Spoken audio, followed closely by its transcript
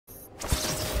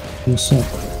You suck.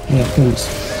 Yeah, thanks.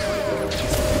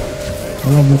 I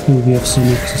love that movie of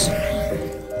Synopsis.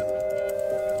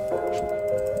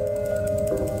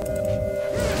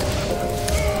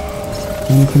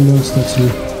 Anything else, that's me.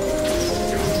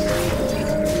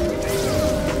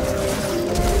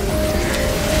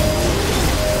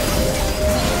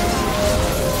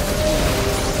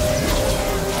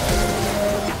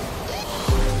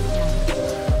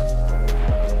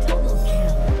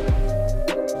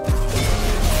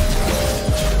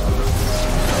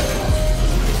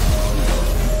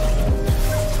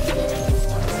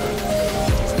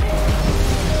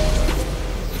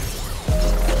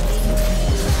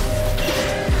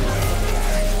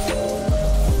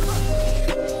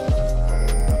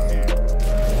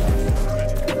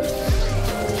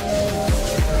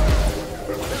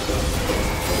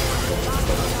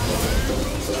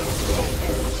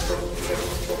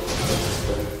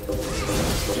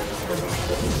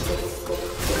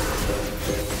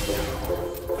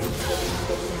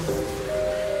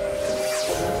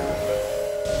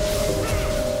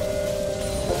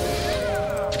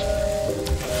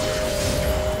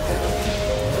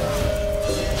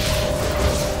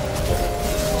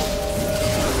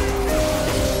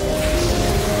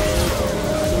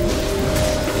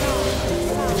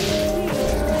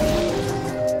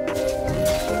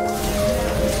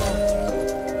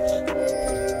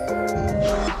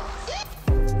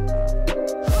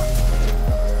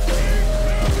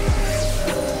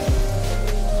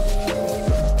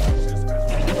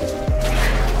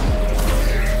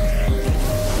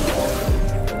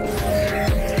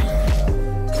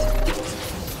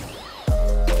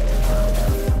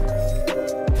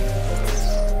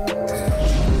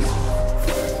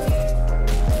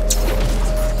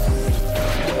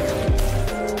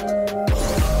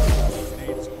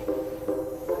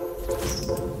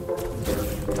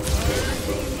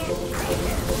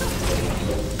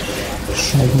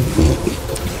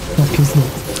 Fuck is that?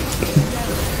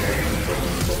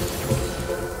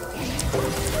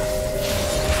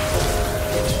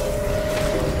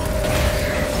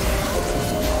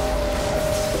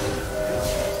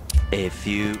 A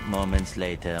few moments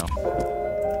later.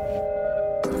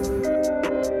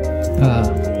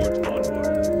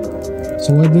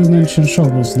 So why do you mention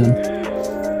shovels then?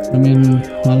 I mean,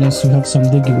 unless you have some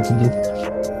digging to do.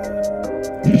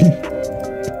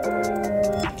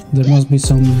 There must be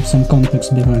some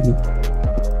context behind it.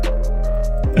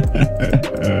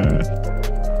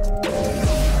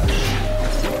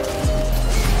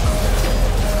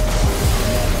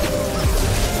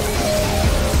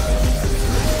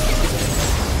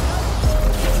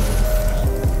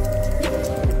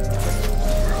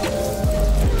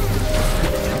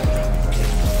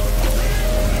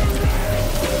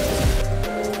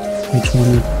 Each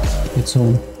one its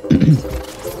own.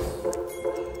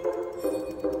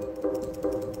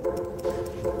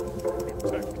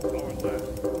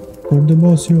 For the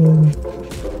boss, yo.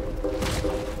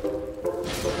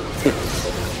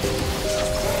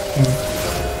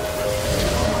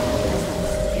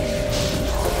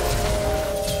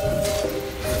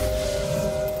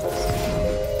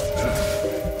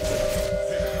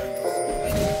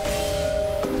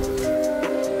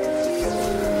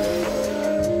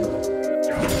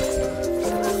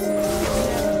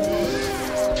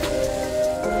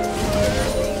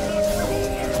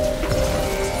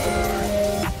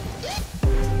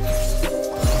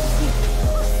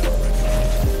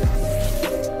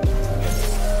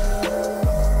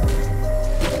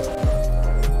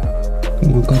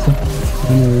 Kata,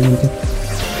 ano yun ito?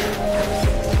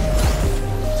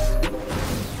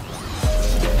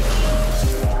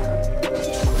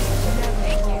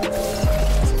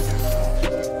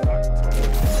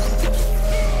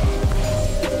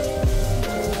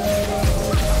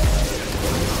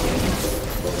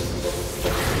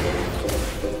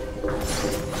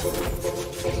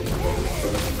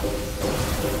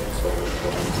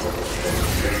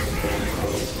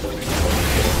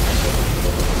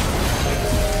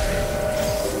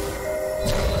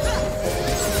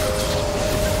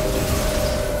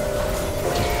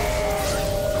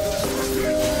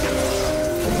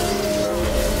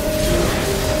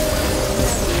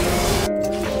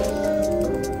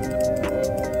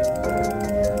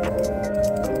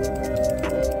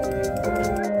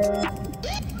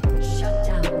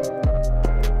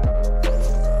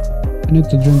 I need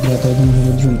to drink that, I don't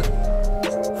have a drink.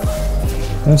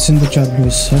 I've seen the chat,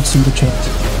 boys, I've seen the chat.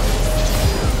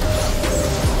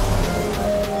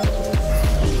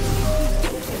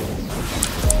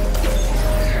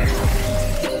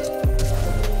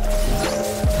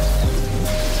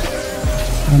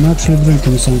 I'm actually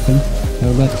drinking something.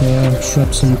 I got a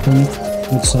Schweppes on point.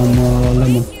 with some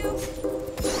lemon.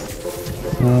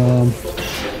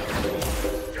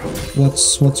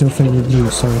 What's your favorite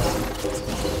drink? Sorry.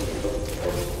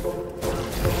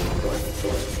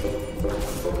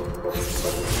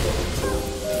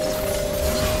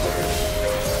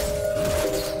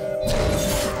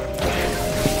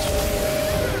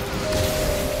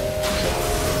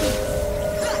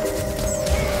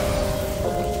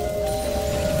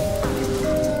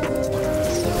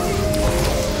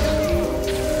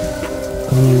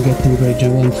 I'm getting rage. I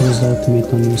want to use the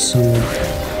ultimate on this someone.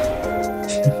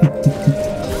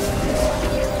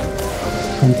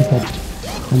 Anti-pop.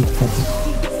 Anti-pop.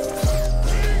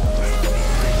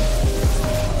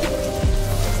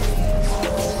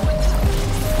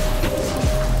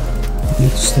 I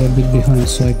need to stay a bit behind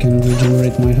so I can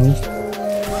regenerate my health.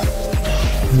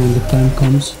 And when the time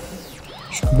comes,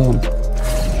 bomb.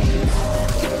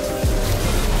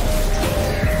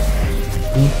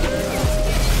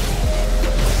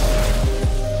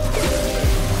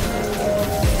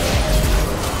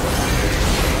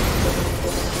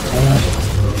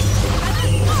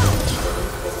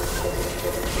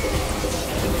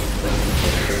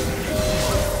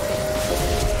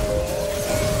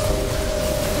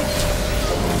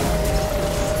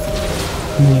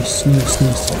 Nice, nice,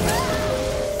 nice.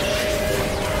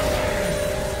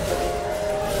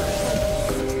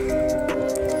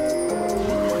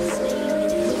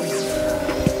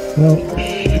 Well,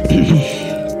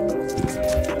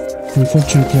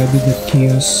 unfortunately I did the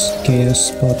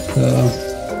KS, but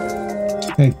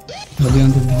hey, at the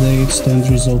end of the day it's the end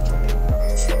result.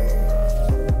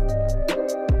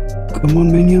 Come on,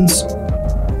 minions.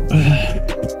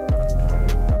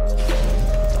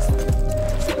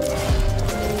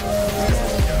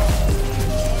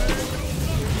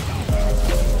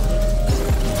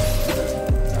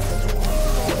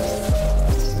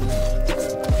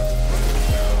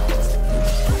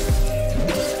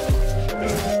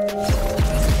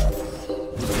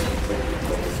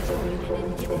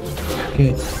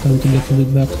 Okay, time to get a bit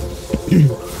back.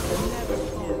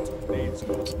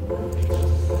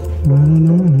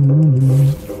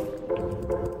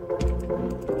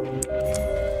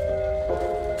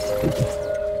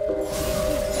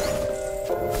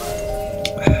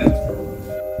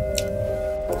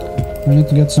 I need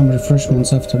to get some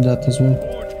refreshments after that as well.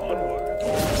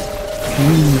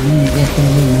 What can I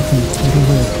do, my friend?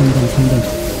 Calm down, calm down.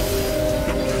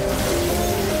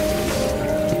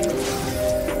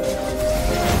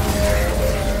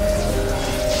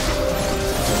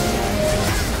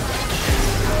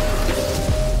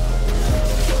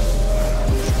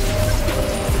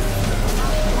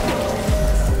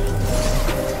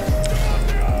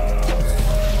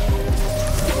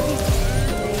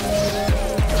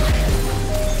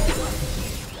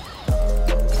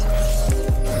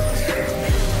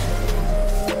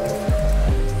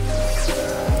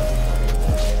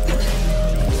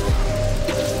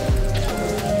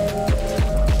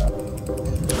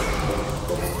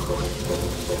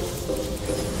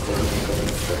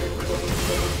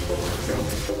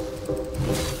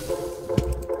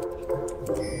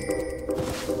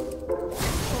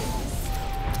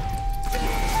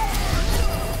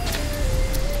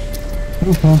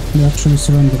 Oh, they actually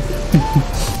surrendered.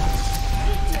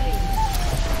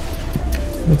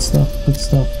 Good stuff, good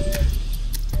stuff.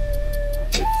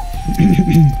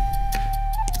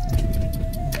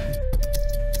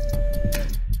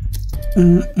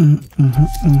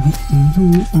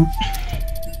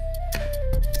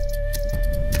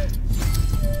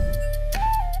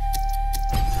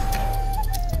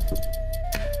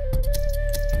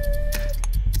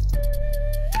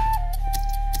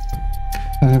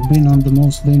 I have been on the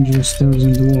most dangerous stairs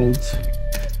in the world.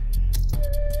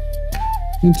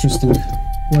 Interesting.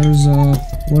 Where's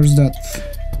that?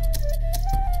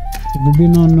 Have you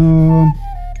been on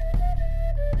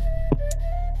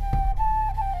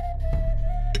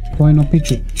Huayna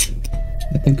Picchu?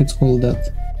 I think it's called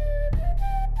that.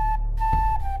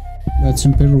 That's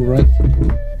in Peru, right?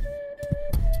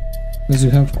 Because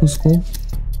you have Cusco,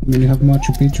 and then you have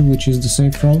Machu Picchu, which is the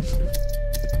safe route.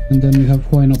 And then you have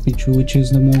Huayna Picchu, which is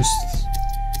the most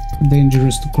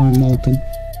dangerous to climb mountain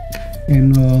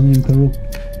in Peru.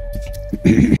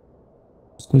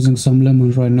 Squeezing some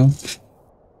lemons right now.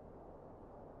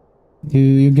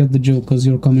 You get the joke because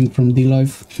you're coming from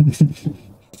Dlive.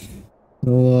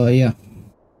 So yeah,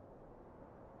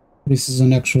 this is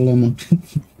an actual lemon.